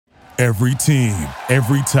Every team,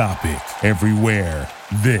 every topic, everywhere.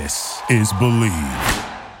 This is Believe.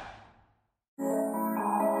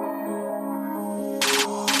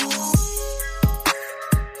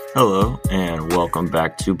 Hello, and welcome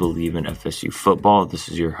back to Believe in FSU Football. This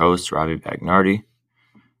is your host, Robbie Bagnardi.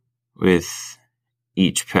 With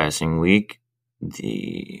each passing week,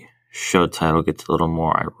 the show title gets a little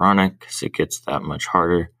more ironic because it gets that much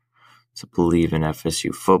harder to believe in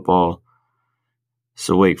FSU football.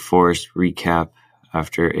 So Wake Forest recap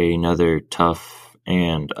after another tough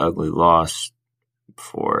and ugly loss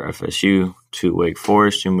for FSU to Wake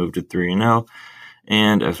Forest, who moved to 3-0,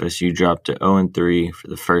 and FSU dropped to 0-3 for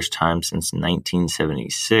the first time since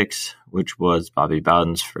 1976, which was Bobby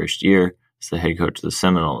Bowden's first year as the head coach of the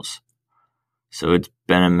Seminoles. So it's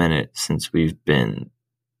been a minute since we've been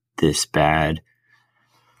this bad.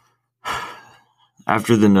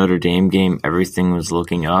 After the Notre Dame game, everything was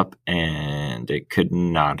looking up, and it could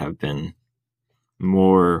not have been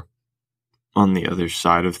more on the other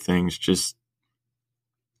side of things. Just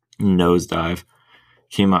nosedive.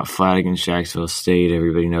 Came out flat against Jacksonville State.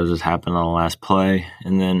 Everybody knows what happened on the last play.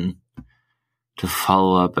 And then to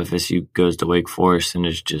follow up, FSU goes to Wake Forest, and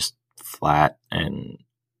it's just flat and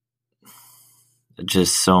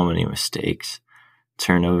just so many mistakes.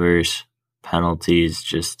 Turnovers, penalties,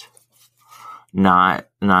 just not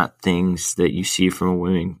things that you see from a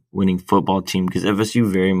winning football team, because FSU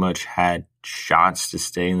very much had shots to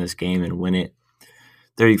stay in this game and win it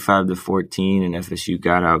 35-14, and FSU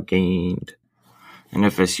got outgained. And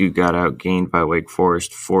FSU got outgained by Wake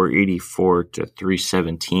Forest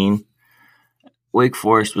 484-317. Wake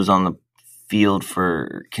Forest was on the field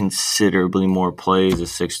for considerably more plays. The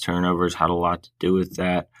 6 turnovers had a lot to do with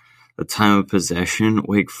that. The time of possession,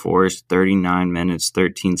 Wake Forest 39 minutes,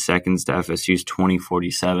 13 seconds to FSU's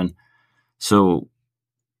 20:47. So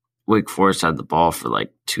Wake Forest had the ball for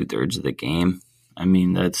like 2/3 of the game. I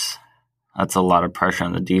mean, that's a lot of pressure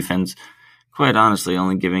on the defense. Quite honestly,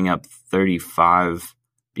 only giving up 35,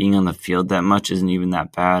 being on the field that much isn't even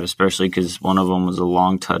that bad, especially because one of them was a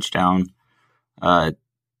long touchdown.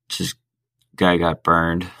 Just guy got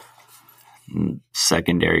burned.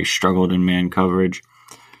 Secondary struggled in man coverage.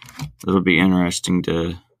 It'll be interesting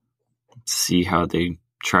to see how they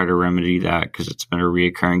try to remedy that, because it's been a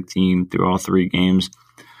reoccurring theme through all 3 games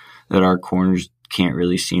that our corners can't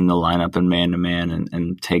really seem to line up in man-to-man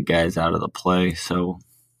and take guys out of the play. So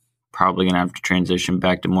probably going to have to transition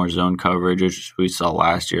back to more zone coverage, which we saw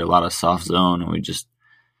last year, a lot of soft zone, and we just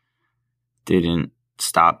didn't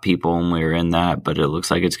stop people when we were in that. But it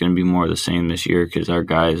looks like it's going to be more of the same this year because our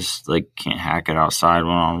guys can't hack it outside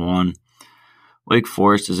one-on-one. Wake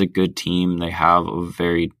Forest is a good team. They have a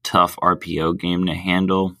very tough RPO game to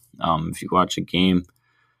handle. If you watch a game,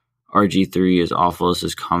 RG3, as awful as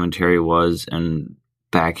his commentary was and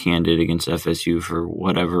backhanded against FSU for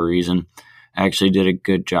whatever reason, actually did a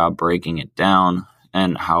good job breaking it down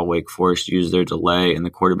and how Wake Forest used their delay, and the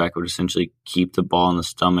quarterback would essentially keep the ball in the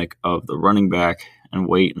stomach of the running back and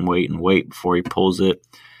wait before he pulls it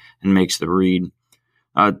and makes the read.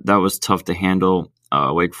 That was tough to handle.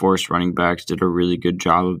 Wake Forest running backs did a really good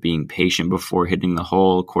job of being patient before hitting the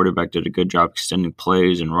hole. Quarterback did a good job extending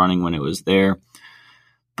plays and running when it was there.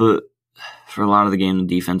 But for a lot of the game, the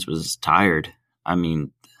defense was tired. I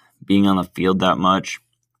mean, being on the field that much,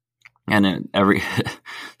 and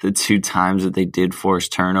the 2 times that they did force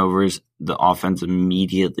turnovers, the offense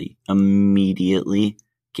immediately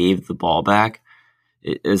gave the ball back.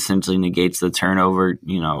 It essentially negates the turnover,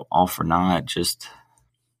 all for naught, just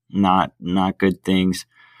not good things.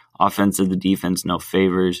 Offensive, the defense, no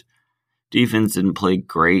favors. Defense didn't play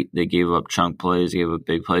great. They gave up chunk plays, gave up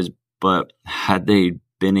big plays, but had they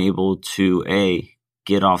been able to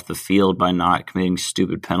get off the field by not committing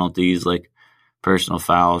stupid penalties like personal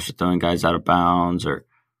fouls or throwing guys out of bounds or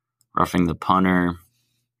roughing the punter,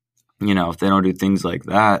 if they don't do things like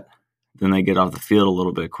that, then they get off the field a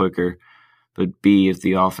little bit quicker. But B, if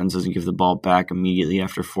the offense doesn't give the ball back immediately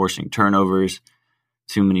after forcing turnovers,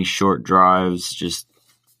 too many short drives, just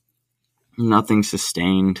nothing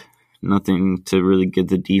sustained, nothing to really get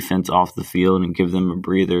the defense off the field and give them a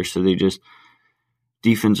breather. So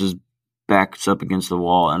defense was backed up against the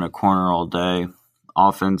wall in a corner all day.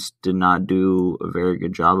 Offense did not do a very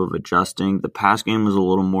good job of adjusting. The pass game was a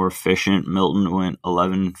little more efficient. Milton went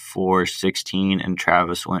 11 for 16, and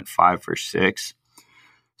Travis went 5 for 6.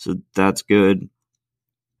 So that's good.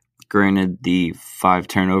 Granted, the 5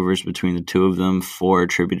 turnovers between the 2 of them, 4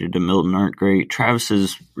 attributed to Milton, aren't great.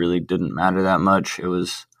 Travis's really didn't matter that much. It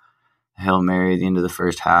was a Hail Mary at the end of the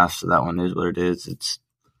first half, so that one is what it is. It's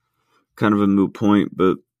kind of a moot point,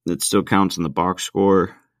 but it still counts in the box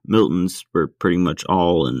score. Milton's were pretty much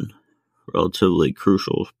all in relatively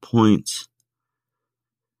crucial points.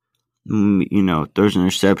 Throws an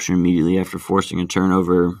interception immediately after forcing a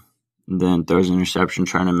turnover, then throws an interception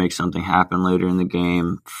trying to make something happen later in the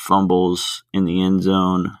game, fumbles in the end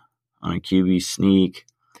zone on a QB sneak,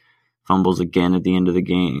 fumbles again at the end of the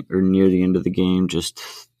game or near the end of the game, just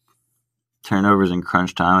turnovers in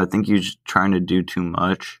crunch time. I think he was trying to do too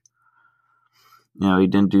much. He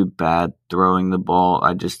didn't do bad throwing the ball.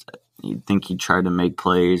 I think he tried to make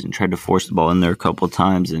plays and tried to force the ball in there a couple of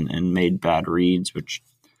times and made bad reads, which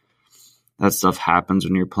that stuff happens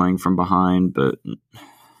when you're playing from behind, but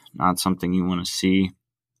not something you want to see.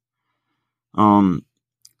 I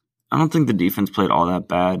don't think the defense played all that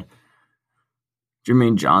bad.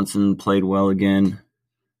 Jermaine Johnson played well again.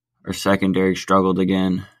 Our secondary struggled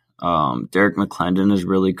again. Derek McClendon has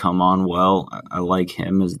really come on well. I like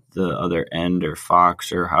him as the other end, or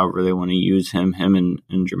Fox, or however they want to use him. Him and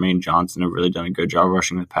Jermaine Johnson have really done a good job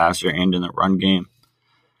rushing the passer and in the run game.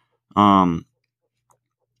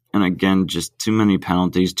 And again, just too many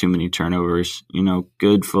penalties, too many turnovers.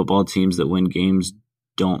 Good football teams that win games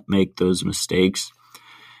don't make those mistakes.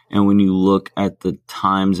 And when you look at the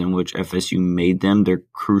times in which FSU made them, they're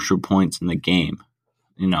crucial points in the game.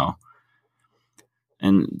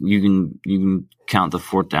 And you can count the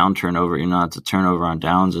fourth down turnover. It's a turnover on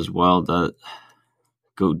downs as well. That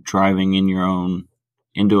go driving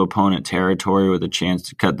into opponent territory with a chance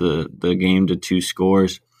to cut the game to 2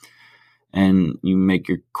 scores. And you make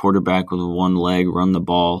your quarterback with one leg run the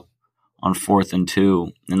ball on 4th and 2.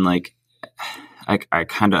 And I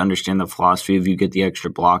kind of understand the philosophy of you get the extra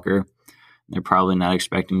blocker. They're probably not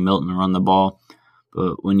expecting Milton to run the ball.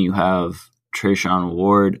 But when you have Treshaun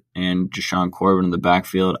Ward and Jashaun Corbin in the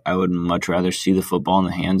backfield, I would much rather see the football in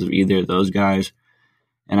the hands of either of those guys.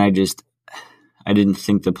 And I didn't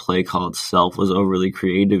think the play call itself was overly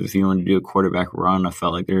creative. If you want to do a quarterback run, I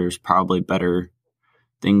felt like there's probably better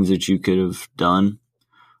things that you could have done,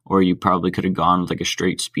 or you probably could have gone with a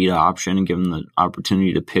straight speed option and given the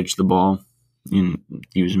opportunity to pitch the ball and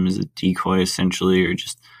use him as a decoy essentially, or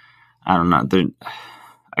just, I don't know.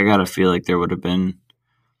 I got to feel like there would have been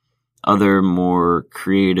other more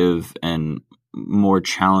creative and more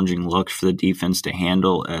challenging looks for the defense to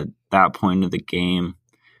handle at that point of the game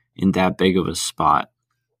in that big of a spot.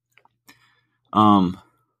 And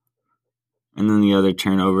then the other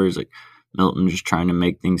turnovers, Milton just trying to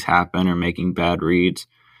make things happen or making bad reads.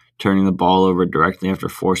 Turning the ball over directly after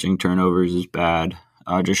forcing turnovers is bad.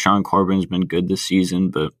 Jashaun Corbin's been good this season,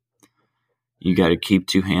 but you got to keep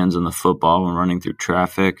 2 hands on the football when running through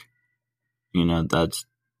traffic.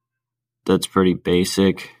 That's pretty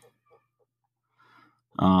basic.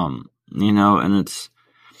 And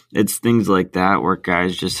it's things like that where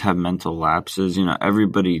guys just have mental lapses.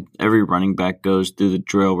 Every running back goes through the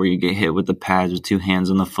drill where you get hit with the pads with 2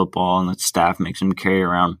 hands on the football and the staff makes them carry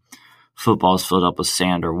around footballs filled up with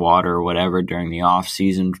sand or water or whatever during the off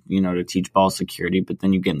season, to teach ball security. But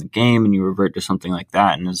then you get in the game and you revert to something like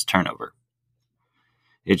that and it's a turnover.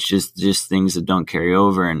 It's just things that don't carry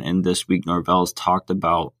over. And this week Norvell's talked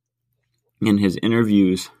about in his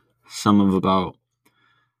interviews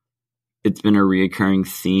it's been a reoccurring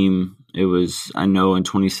theme. It was, I know, in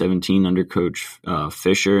 2017 under Coach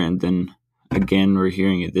Fisher, and then again we're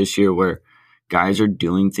hearing it this year where guys are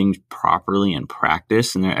doing things properly in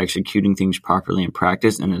practice and they're executing things properly in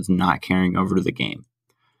practice and it's not carrying over to the game.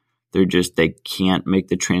 They can't make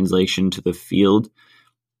the translation to the field.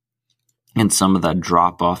 And some of that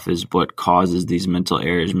drop off is what causes these mental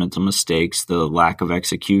errors, mental mistakes, the lack of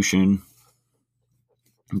execution,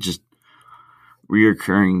 just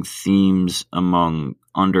reoccurring themes among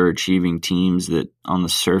underachieving teams that on the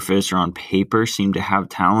surface or on paper seem to have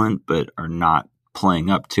talent but are not playing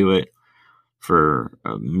up to it for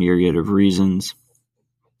a myriad of reasons.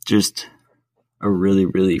 Just a really,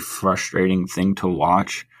 really frustrating thing to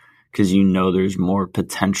watch because there's more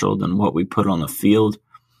potential than what we put on the field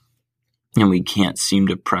and we can't seem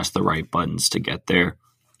to press the right buttons to get there.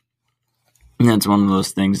 And that's one of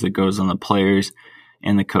those things that goes on the players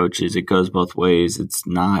and the coaches. It goes both ways. It's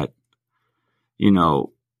not,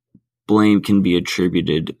 blame can be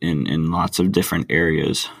attributed in lots of different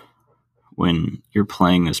areas when you're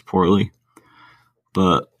playing this poorly.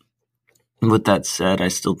 But with that said, I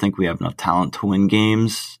still think we have enough talent to win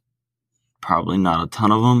games. Probably not a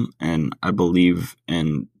ton of them. And I believe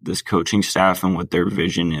in this coaching staff and what their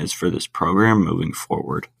vision is for this program moving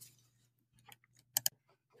forward.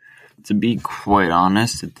 To be quite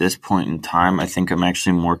honest, at this point in time, I think I'm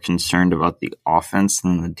actually more concerned about the offense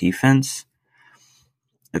than the defense.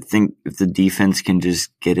 I think if the defense can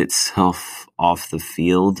just get itself off the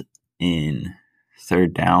field in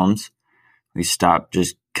 3rd downs, we stop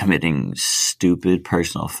just committing stupid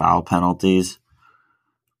personal foul penalties,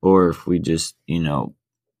 or if we just,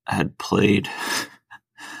 had played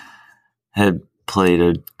a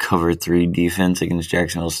cover 3 defense against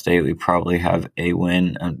Jacksonville State, we probably have a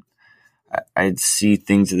win. And I'd see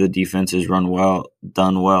things that the defense has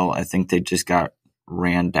done well. I think they just got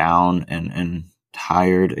ran down and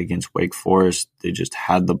tired against Wake Forest. They just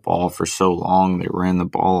had the ball for so long. They ran the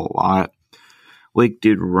ball a lot. Wake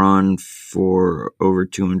did run for over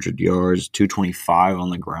 200 yards, 225 on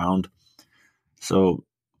the ground. So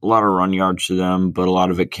a lot of run yards to them, but a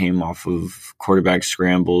lot of it came off of quarterback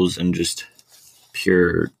scrambles and just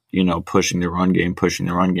pure, pushing the run game,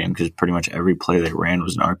 because pretty much every play they ran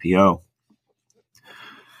was an RPO.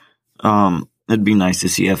 It'd be nice to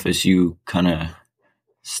see FSU kind of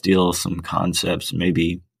steal some concepts,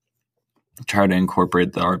 maybe try to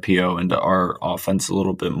incorporate the RPO into our offense a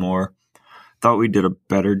little bit more. Thought we did a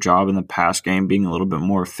better job in the pass game, being a little bit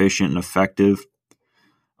more efficient and effective.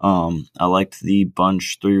 I liked the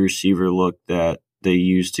bunch 3 receiver look that they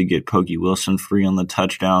used to get Pokey Wilson free on the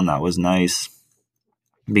touchdown. That was nice.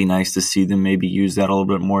 It'd be nice to see them maybe use that a little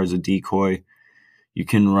bit more as a decoy. You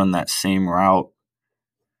can run that same route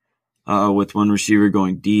with one receiver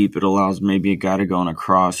going deep. It allows maybe a guy to go on a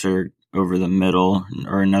crosser over the middle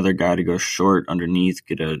or another guy to go short underneath,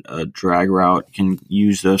 get a drag route. You can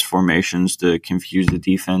use those formations to confuse the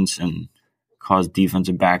defense and cause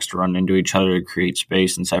defensive backs to run into each other to create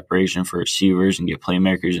space and separation for receivers and get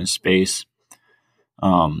playmakers in space.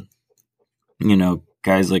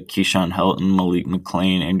 Guys like Keyshawn Helton, Malik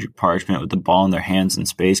McClain, Andrew Parchment with the ball in their hands in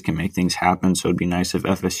space can make things happen. So it'd be nice if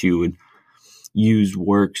FSU would use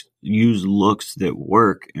looks that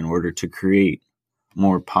work in order to create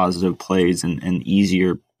more positive plays and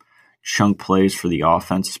easier chunk plays for the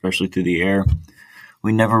offense, especially through the air.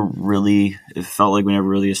 It felt like we never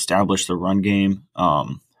really established the run game.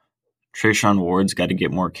 Treshaun Ward's got to get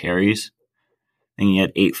more carries. I think he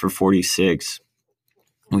had 8 for 46.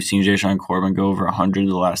 We've seen Jashaun Corbin go over 100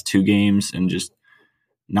 the last 2 games, and just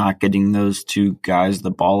not getting those 2 guys the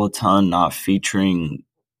ball a ton, not featuring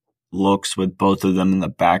looks with both of them in the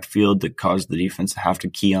backfield that caused the defense to have to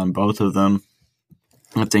key on both of them.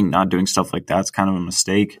 I think not doing stuff like that's kind of a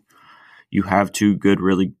mistake. You have 2 good,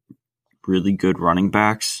 really, really good running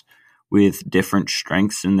backs with different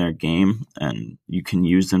strengths in their game, and you can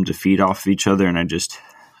use them to feed off each other. And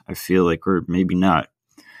I feel like we're maybe not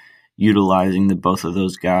utilizing both of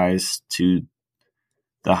those guys to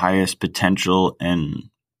the highest potential and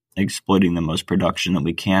exploiting the most production that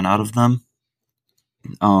we can out of them.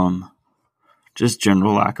 Just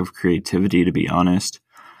general lack of creativity, to be honest.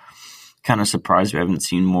 Kind of surprised we haven't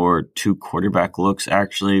seen more 2 quarterback looks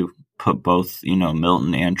actually put both,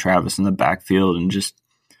 Milton and Travis in the backfield and just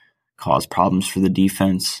cause problems for the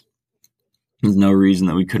defense. There's no reason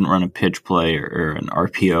that we couldn't run a pitch play or an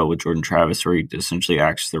RPO with Jordan Travis where he essentially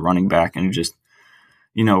acts as the running back and just,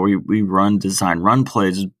 we design run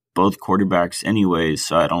plays with both quarterbacks anyways,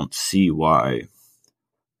 so I don't see why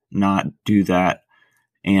not do that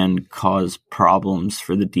and cause problems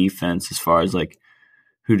for the defense as far as like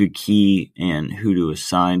who to key and who to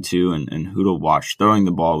assign to and who to watch throwing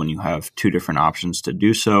the ball when you have 2 different options to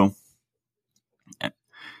do so.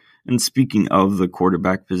 And speaking of the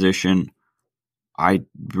quarterback position, I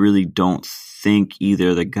really don't think either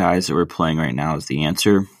of the guys that we're playing right now is the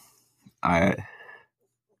answer.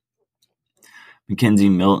 Mackenzie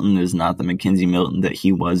Milton is not the Mackenzie Milton that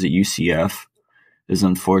he was at UCF. As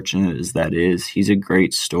unfortunate as that is, he's a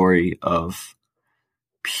great story of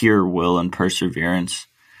pure will and perseverance.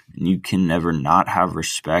 And you can never not have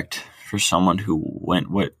respect for someone who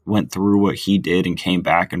went through what he did and came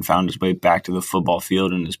back and found his way back to the football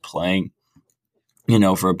field and is playing,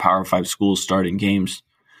 for a Power 5 school, starting games,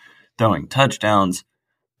 throwing touchdowns.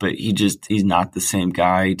 But he's not the same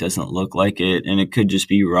guy. He doesn't look like it. And it could just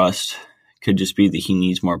be rust. It could just be that he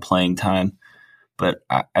needs more playing time. But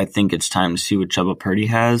I think it's time to see what Chubba Purdy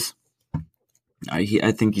has.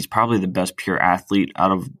 I think he's probably the best pure athlete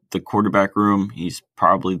out of the quarterback room. He's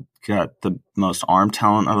probably got the most arm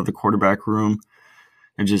talent out of the quarterback room.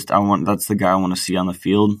 That's the guy I want to see on the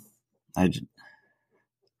field. That's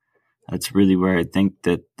really where I think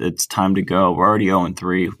that it's time to go. We're already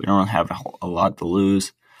 0-3. We don't have a lot to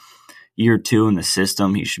lose. Year 2 in the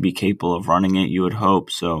system, he should be capable of running it, you would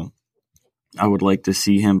hope. So I would like to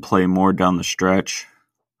see him play more down the stretch.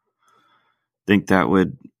 I think that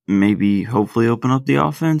would maybe hopefully open up the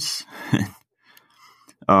offense.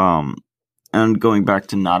 And going back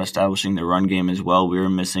to not establishing the run game as well, we were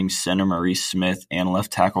missing center Maurice Smith and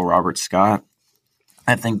left tackle Robert Scott.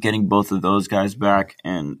 I think getting both of those guys back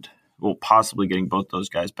possibly getting both those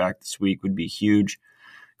guys back this week would be huge.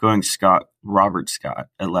 going Robert Scott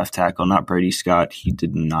at left tackle, not Brady Scott. He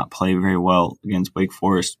did not play very well against Wake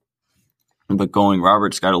Forest. But going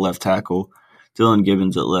Robert Scott at left tackle, Dylan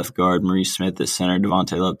Gibbons at left guard, Maurice Smith at center,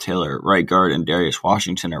 Devontae Love-Taylor at right guard, and Darius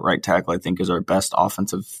Washington at right tackle, I think is our best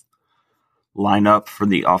offensive lineup for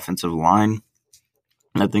the offensive line.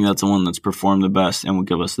 I think that's the one that's performed the best and will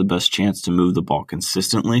give us the best chance to move the ball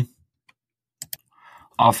consistently.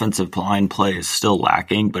 Offensive line play is still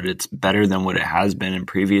lacking, but it's better than what it has been in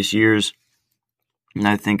previous years. And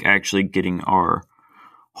I think actually getting our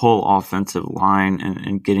whole offensive line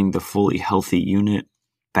and getting the fully healthy unit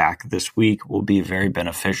back this week will be very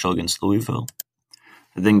beneficial against Louisville.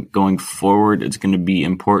 I think going forward, it's going to be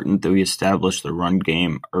important that we establish the run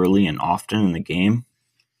game early and often in the game.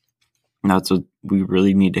 And that's what we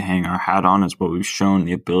really need to hang our hat on, is what we've shown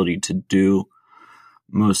the ability to do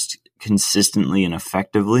most consistently and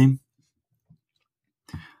effectively,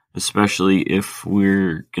 especially if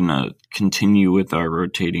we're going to continue with our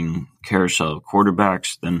rotating carousel of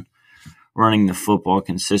quarterbacks, then running the football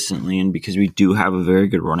consistently, and because we do have a very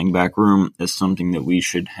good running back room, is something that we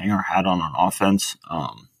should hang our hat on offense.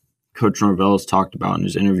 Coach Norvell has talked about in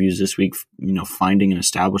his interviews this week, finding and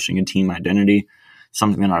establishing a team identity,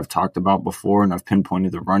 something that I've talked about before, and I've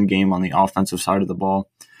pinpointed the run game on the offensive side of the ball.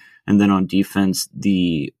 And then on defense,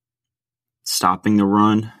 the stopping the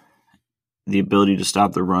run, the ability to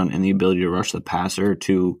stop the run, and the ability to rush the passer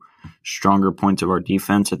to stronger points of our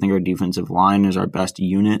defense. I think our defensive line is our best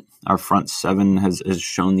unit. Our front seven has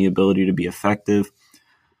shown the ability to be effective.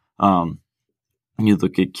 You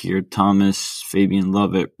look at Keir Thomas, Fabian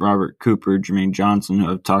Lovett, Robert Cooper, Jermaine Johnson,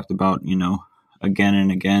 who I've talked about, again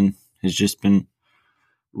and again, has just been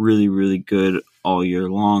really, really good all year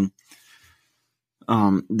long.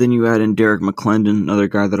 Then you add in Derek McClendon, another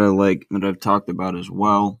guy that I like, that I've talked about as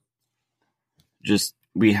well. Just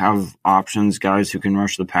we have options, guys who can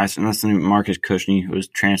rush the pass, and that's Marcus Cushney, who was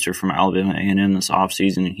transferred from Alabama A&M this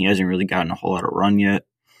offseason, and he hasn't really gotten a whole lot of run yet.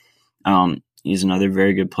 He's another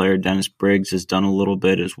very good player. Dennis Briggs has done a little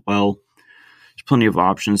bit as well. There's plenty of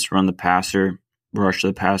options to run the passer, rush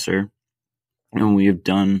the passer, and we have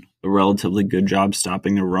done a relatively good job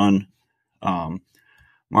stopping the run.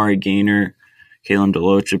 Mari Gaynor, Kalen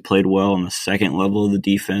DeLoach played well on the second level of the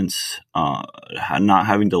defense. Not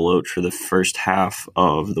having DeLoach for the first half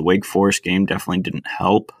of the Wake Forest game definitely didn't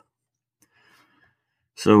help.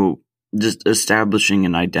 So just establishing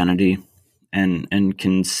an identity and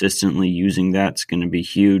consistently using that's going to be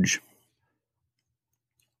huge.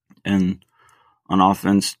 And on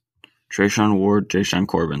offense, Trayshawn Ward, Jashaun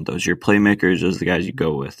Corbin, those are your playmakers, those are the guys you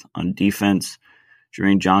go with. On defense,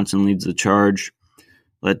 Jermaine Johnson leads the charge.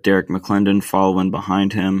 Let Derek McClendon follow in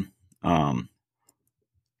behind him. As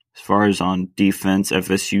far as on defense,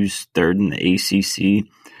 FSU's third in the ACC. And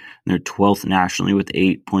they're 12th nationally with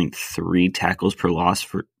 8.3 tackles per loss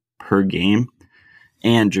per game.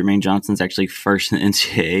 And Jermaine Johnson's actually first in the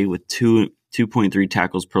NCAA with 2.3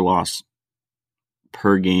 tackles per loss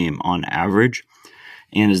per game on average,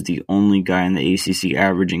 and is the only guy in the ACC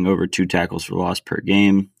averaging over 2 tackles for loss per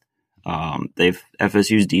game.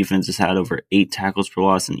 FSU's defense has had over 8 tackles per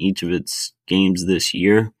loss in each of its games this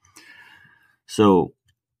year. So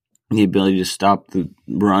the ability to stop the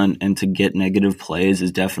run and to get negative plays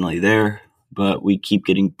is definitely there, but we keep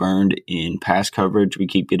getting burned in pass coverage. We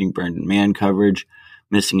keep getting burned in man coverage,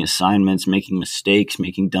 missing assignments, making mistakes,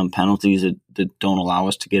 making dumb penalties that don't allow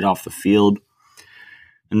us to get off the field.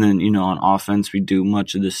 And then, on offense, we do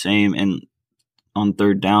much of the same. And on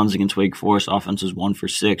third downs against Wake Forest, offense was 1 for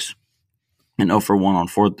 6 and 0 for 1 on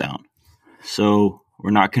fourth down. So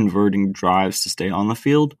we're not converting drives to stay on the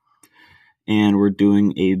field, and we're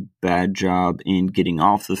doing a bad job in getting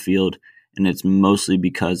off the field, and it's mostly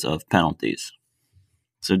because of penalties.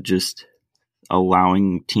 So just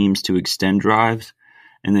allowing teams to extend drives,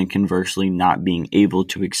 and then conversely not being able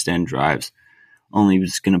to extend drives only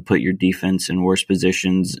is going to put your defense in worse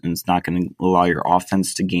positions, and it's not going to allow your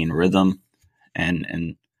offense to gain rhythm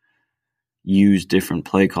and use different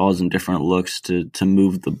play calls and different looks to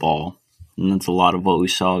move the ball. And that's a lot of what we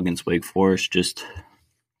saw against Wake Forest, just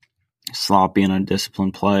sloppy and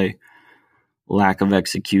undisciplined play, lack of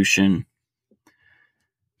execution,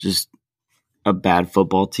 just a bad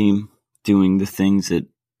football team doing the things that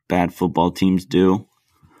bad football teams do.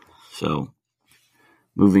 So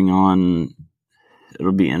moving on,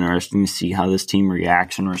 it'll be interesting to see how this team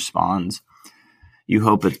reacts and responds. You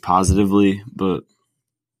hope it's positively, but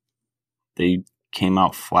they came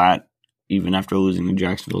out flat even after losing to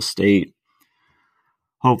Jacksonville State.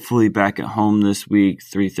 Hopefully back at home this week,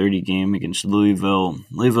 3:30 game against Louisville.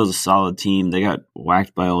 Louisville's a solid team. They got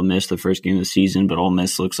whacked by Ole Miss the first game of the season, but Ole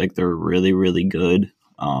Miss looks like they're really, really good.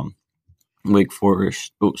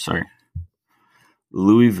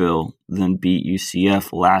 Louisville then beat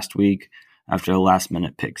UCF last week after a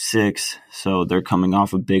last-minute pick six. So they're coming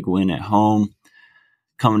off a big win at home.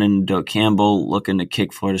 Coming in Doak Campbell, looking to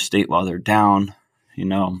kick Florida State while they're down.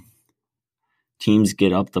 Teams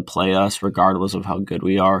get up to play us regardless of how good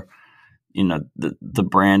we are. The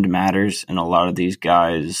brand matters, and a lot of these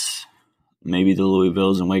guys, maybe the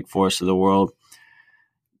Louisvilles and Wake Forest of the world,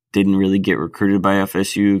 didn't really get recruited by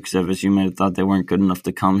FSU because FSU might have thought they weren't good enough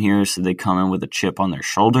to come here, so they come in with a chip on their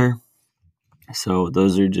shoulder. So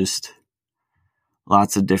those are just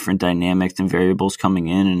lots of different dynamics and variables coming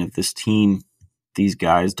in, and if this team, these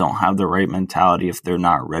guys don't have the right mentality, if they're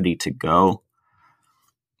not ready to go,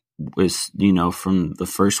 from the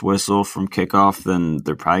first whistle, from kickoff, then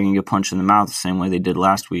they're probably going to get punched in the mouth the same way they did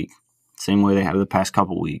last week, same way they have the past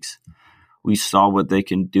couple weeks. We saw what they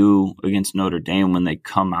can do against Notre Dame when they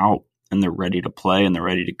come out and they're ready to play and they're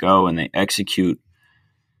ready to go and they execute.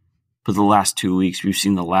 But the last 2 weeks, we've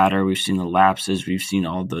seen the ladder, we've seen the lapses, we've seen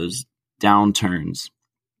all those downturns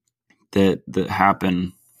that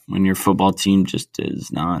happen when your football team just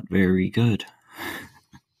is not very good.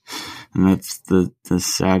 And that's the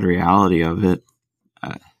sad reality of it.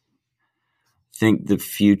 I think the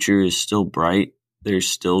future is still bright. There's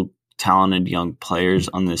still talented young players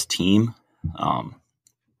on this team.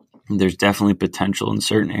 There's definitely potential in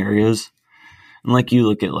certain areas. And like you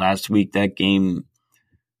look at last week, that game,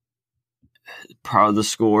 probably the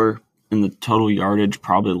score and the total yardage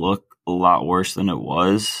probably look a lot worse than it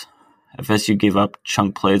was. FSU gave up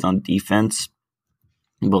chunk plays on defense.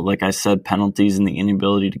 But like I said, penalties and the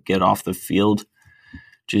inability to get off the field,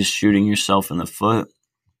 just shooting yourself in the foot.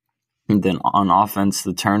 And then on offense,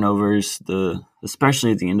 the turnovers,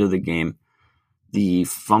 especially at the end of the game, the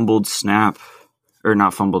fumble in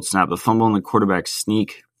the quarterback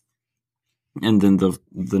sneak, and then the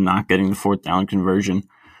not getting the fourth down conversion,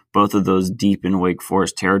 both of those deep in Wake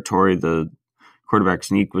Forest territory. The quarterback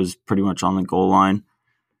sneak was pretty much on the goal line.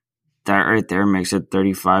 That right there makes it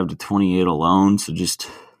 35-28 alone. So just,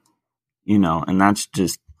 and that's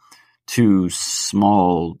just two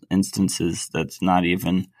small instances. That's not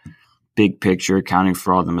even big picture accounting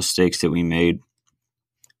for all the mistakes that we made.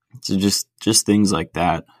 So just things like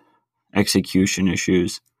that, execution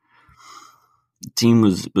issues. The team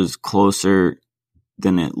was closer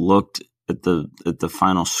than it looked at the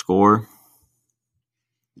final score,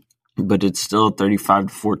 but it's still a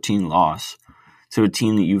 35-14 loss to a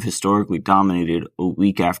team that you've historically dominated a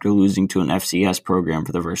week after losing to an FCS program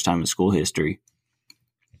for the first time in school history.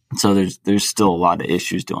 So there's still a lot of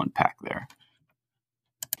issues to unpack there.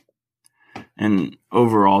 And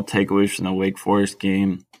overall takeaways from the Wake Forest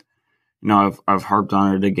game, I've harped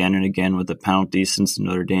on it again and again with the penalties since the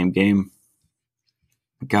Notre Dame game.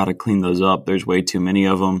 Got to clean those up. There's way too many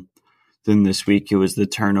of them. Then this week it was the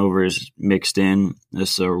turnovers mixed in.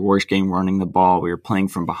 This is our worst game running the ball. We were playing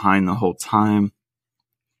from behind the whole time.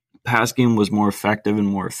 Pass game was more effective and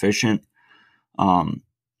more efficient.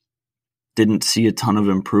 Didn't see a ton of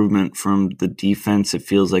improvement from the defense. It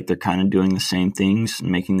feels like they're kind of doing the same things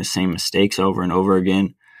and making the same mistakes over and over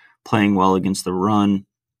again, playing well against the run,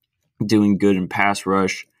 doing good in pass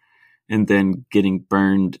rush, and then getting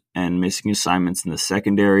burned and missing assignments in the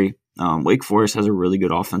secondary. Wake Forest has a really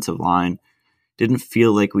good offensive line. Didn't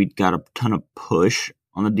feel like we got a ton of push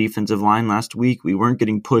on the defensive line last week. We weren't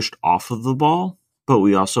getting pushed off of the ball, but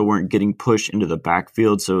we also weren't getting pushed into the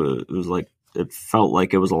backfield. So it felt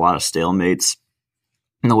like it was a lot of stalemates.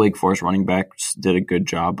 And the Wake Forest running backs did a good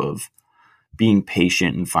job of being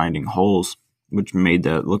patient and finding holes, which made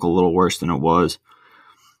that look a little worse than it was.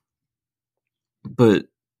 But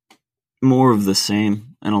more of the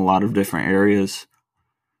same in a lot of different areas.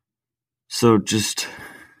 So just,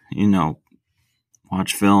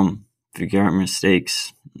 watch film, figure out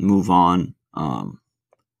mistakes, move on.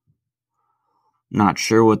 Not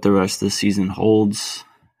sure what the rest of the season holds.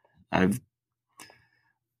 I've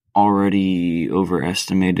already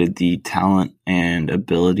overestimated the talent and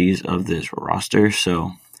abilities of this roster,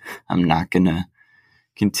 so I'm not going to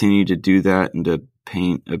continue to do that and to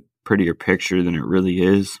paint a prettier picture than it really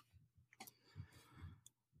is.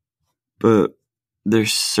 But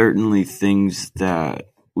there's certainly things that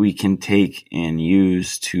we can take and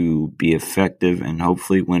use to be effective and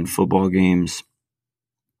hopefully win football games.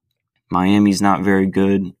 Miami's not very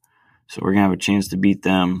good, so we're going to have a chance to beat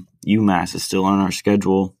them. UMass is still on our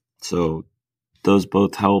schedule, so those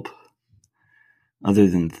both help. Other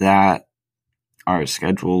than that, our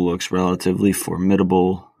schedule looks relatively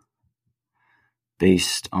formidable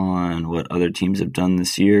based on what other teams have done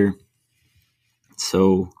this year.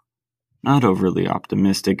 So, not overly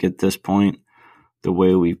optimistic at this point, the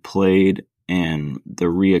way we played and the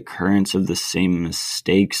reoccurrence of the same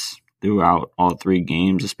mistakes throughout all 3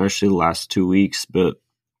 games, especially the last 2 weeks. But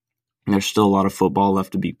there's still a lot of football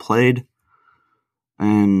left to be played,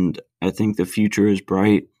 and I think the future is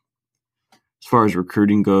bright. As far as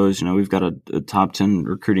recruiting goes, we've got a top 10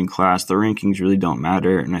 recruiting class. The rankings really don't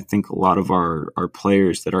matter, and I think a lot of our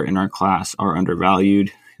players that are in our class are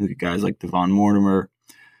undervalued. Look at guys like Devon Mortimer,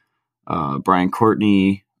 Brian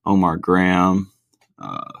Courtney, Omar Graham,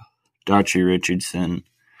 Dachi Richardson.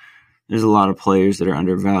 There's a lot of players that are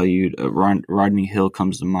undervalued. Rodney Hill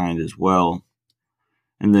comes to mind as well.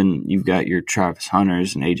 And then you've got your Travis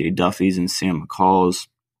Hunters and AJ Duffys and Sam McCalls.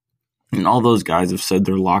 And all those guys have said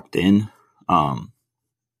they're locked in.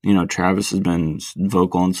 Travis has been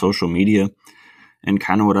vocal on social media. And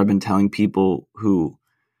kind of what I've been telling people who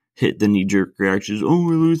hit the knee-jerk reactions, oh,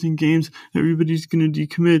 we're losing games, everybody's going to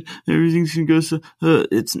decommit, everything's going to go so...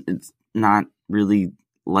 It's not really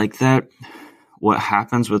like that. What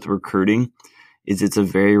happens with recruiting is it's a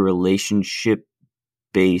very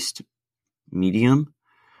relationship-based medium.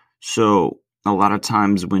 So a lot of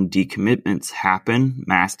times when decommitments happen,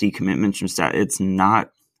 mass decommitments from staff, it's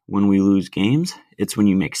not when we lose games, it's when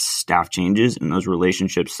you make staff changes and those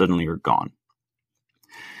relationships suddenly are gone.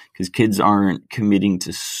 Because kids aren't committing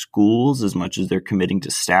to schools as much as they're committing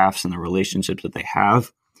to staffs and the relationships that they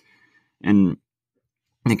have. And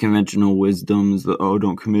the conventional wisdom is that,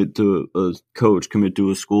 don't commit to a coach, commit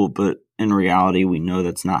to a school. But in reality, we know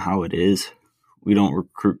that's not how it is. We don't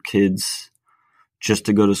recruit kids just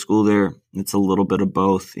to go to school there. It's a little bit of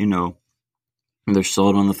both, They're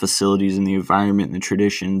sold on the facilities and the environment and the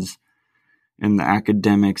traditions and the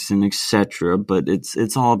academics and etc. But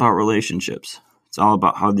it's all about relationships. It's all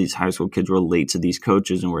about how these high school kids relate to these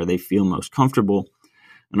coaches and where they feel most comfortable.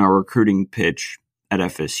 And our recruiting pitch at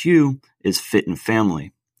FSU is fit and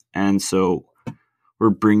family. And so we're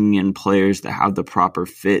bringing in players that have the proper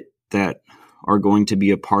fit, that are going to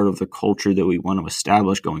be a part of the culture that we want to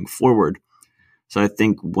establish going forward. So I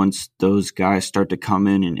think once those guys start to come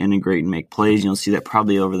in and integrate and make plays, you'll see that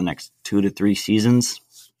probably over the next 2 to 3 seasons.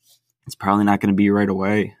 It's probably not going to be right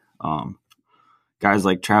away. Guys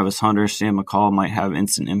like Travis Hunter, Sam McCall might have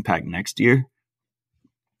instant impact next year,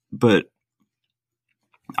 but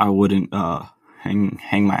I wouldn't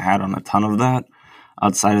hang my hat on a ton of that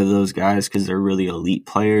outside of those guys because they're really elite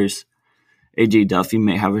players. AJ Duffy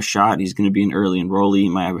may have a shot. He's going to be an early enrollee. He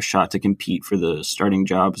might have a shot to compete for the starting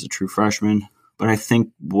job as a true freshman. But I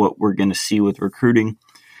think what we're going to see with recruiting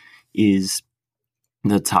is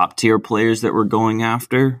the top tier players that we're going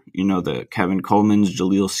after. The Kevin Colemans,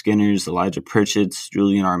 Jaleel Skinners, Elijah Pritchett's,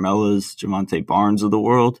 Julian Armellas, Javante Barnes of the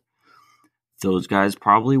world. Those guys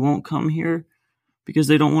probably won't come here because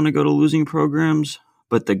they don't want to go to losing programs.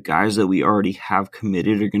 But the guys that we already have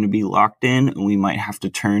committed are going to be locked in, and we might have to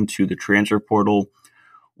turn to the transfer portal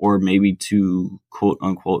or maybe to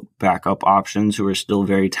quote-unquote backup options who are still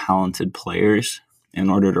very talented players in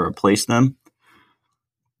order to replace them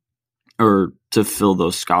or to fill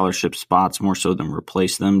those scholarship spots more so than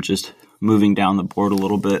replace them, just moving down the board a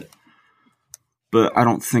little bit. But I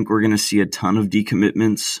don't think we're going to see a ton of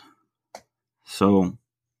decommitments. So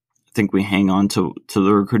I think we hang on to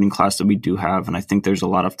the recruiting class that we do have, and I think there's a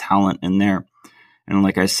lot of talent in there. And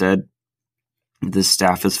like I said, the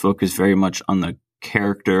staff is focused very much on the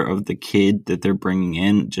character of the kid that they're bringing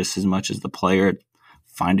in just as much as the player,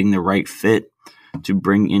 finding the right fit to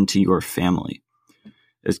bring into your family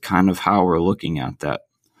is kind of how we're looking at that.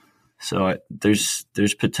 So there's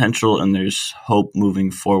potential and there's hope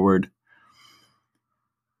moving forward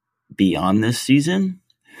beyond this season.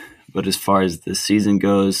 But as far as this season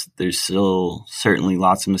goes, there's still certainly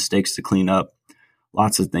lots of mistakes to clean up,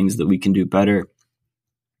 lots of things that we can do better.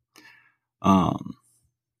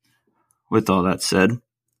 With all that said,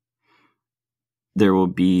 there will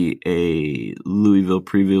be a Louisville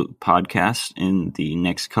preview podcast in the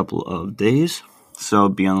next couple of days, so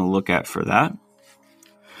be on the lookout for that.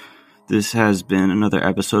 This has been another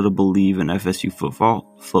episode of Believe in FSU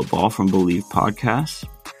Football from Believe Podcasts.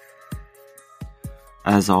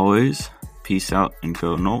 As always, peace out and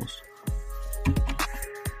go Noles.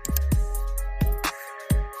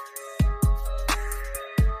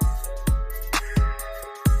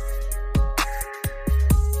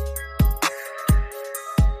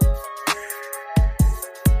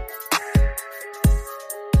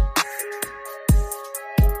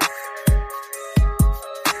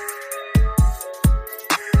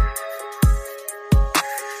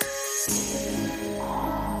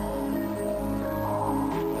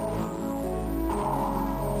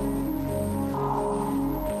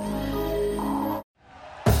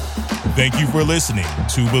 Thank you for listening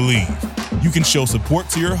to Believe. You can show support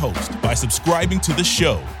to your host by subscribing to the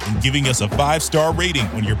show and giving us a 5-star rating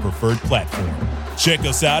on your preferred platform. Check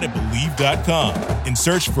us out at Believe.com and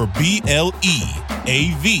search for BLEAV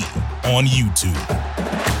on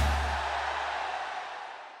YouTube.